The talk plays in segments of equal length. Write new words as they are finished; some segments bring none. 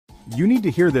You need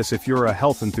to hear this if you're a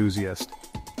health enthusiast.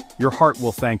 Your heart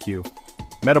will thank you.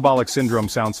 Metabolic syndrome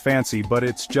sounds fancy, but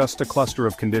it's just a cluster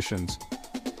of conditions.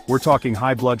 We're talking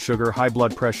high blood sugar, high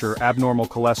blood pressure, abnormal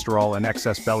cholesterol, and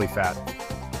excess belly fat.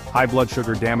 High blood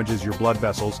sugar damages your blood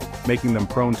vessels, making them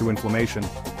prone to inflammation.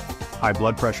 High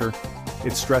blood pressure.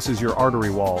 It stresses your artery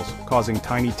walls, causing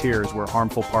tiny tears where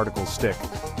harmful particles stick.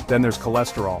 Then there's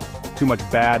cholesterol. Too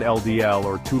much bad LDL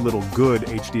or too little good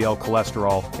HDL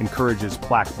cholesterol encourages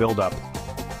plaque buildup.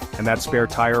 And that spare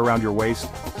tire around your waist?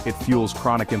 It fuels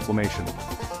chronic inflammation.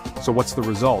 So what's the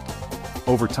result?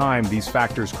 Over time, these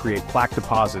factors create plaque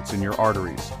deposits in your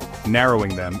arteries,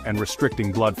 narrowing them and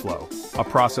restricting blood flow, a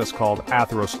process called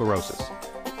atherosclerosis.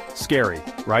 Scary,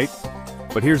 right?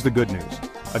 But here's the good news.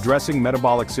 Addressing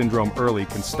metabolic syndrome early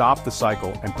can stop the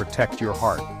cycle and protect your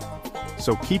heart.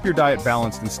 So keep your diet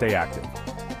balanced and stay active.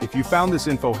 If you found this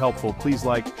info helpful, please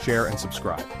like, share, and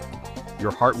subscribe.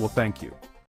 Your heart will thank you.